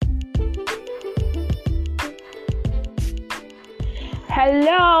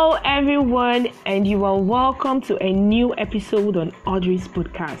Hello, everyone, and you are welcome to a new episode on Audrey's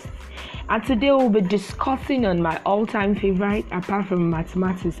podcast. And today we'll be discussing on my all-time favorite, apart from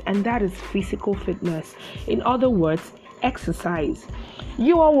mathematics, and that is physical fitness. In other words, exercise.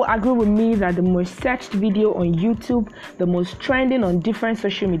 You all will agree with me that the most searched video on YouTube, the most trending on different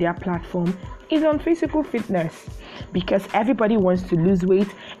social media platforms, is on physical fitness, because everybody wants to lose weight,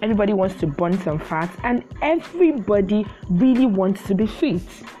 everybody wants to burn some fat, and everybody really wants to be fit.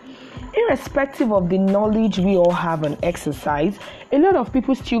 Irrespective of the knowledge we all have on exercise, a lot of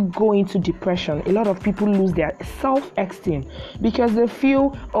people still go into depression. A lot of people lose their self-esteem because they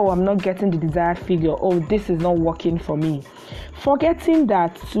feel, I'm not getting the desired figure, this is not working for me. Forgetting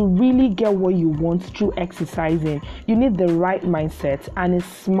that to really get what you want through exercising, you need the right mindset and a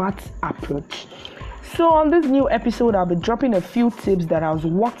smart approach. So on this new episode, I'll be dropping a few tips that has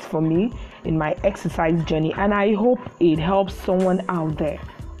worked for me in my exercise journey, and I hope it helps someone out there.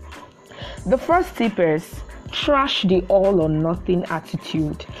 The first tip is trash the all or nothing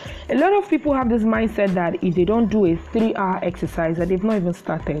attitude. A lot of people have this mindset that if they don't do a 3-hour exercise, that they've not even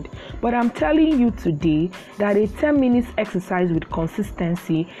started. But I'm telling you today that a 10 minutes exercise with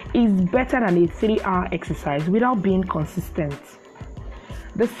consistency is better than a 3-hour exercise without being consistent.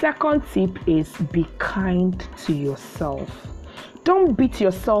 The second tip is be kind to yourself. Don't beat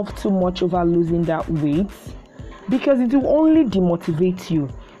yourself too much over losing that weight, because it will only demotivate you.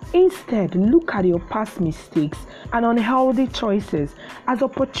 Instead, look at your past mistakes and unhealthy choices as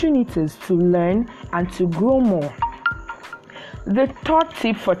opportunities to learn and to grow more. The third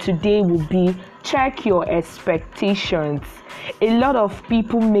tip for today will be check your expectations. A lot of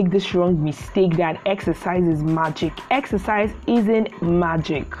people make this wrong mistake that exercise is magic. Exercise isn't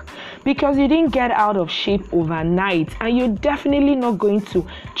magic, because you didn't get out of shape overnight, and you're definitely not going to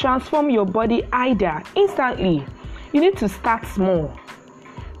transform your body either instantly. You need to start small.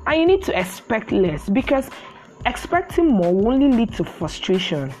 And you need to expect less, because expecting more will only lead to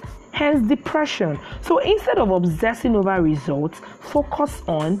frustration, hence depression. So instead of obsessing over results, focus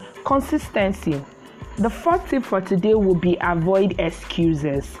on consistency. The fourth tip for today will be avoid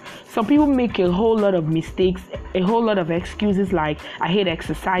excuses. Some people make a whole lot of mistakes, a whole lot of excuses like, I hate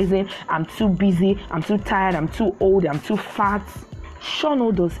exercising, I'm too busy, I'm too tired, I'm too old, I'm too fat. Shun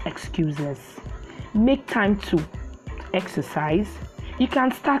all those excuses. Make time to exercise. You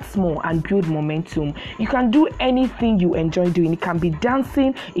can start small and build momentum. You can do anything you enjoy doing. It can be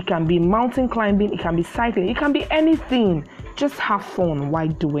dancing, it can be mountain climbing, it can be cycling, it can be anything. Just have fun while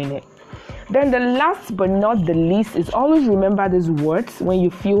doing it. Then the last but not the least is always remember these words when you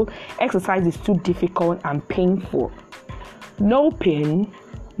feel exercise is too difficult and painful. No pain,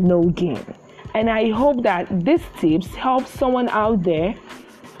 no gain. And I hope that these tips help someone out there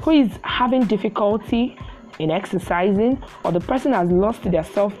who is having difficulty in exercising, or the person has lost their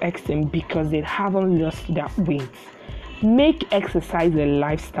self-esteem because they haven't lost their weight. Make exercise a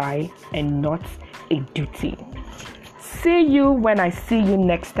lifestyle and not a duty. See you when I see you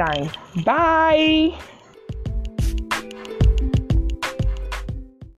next time. Bye.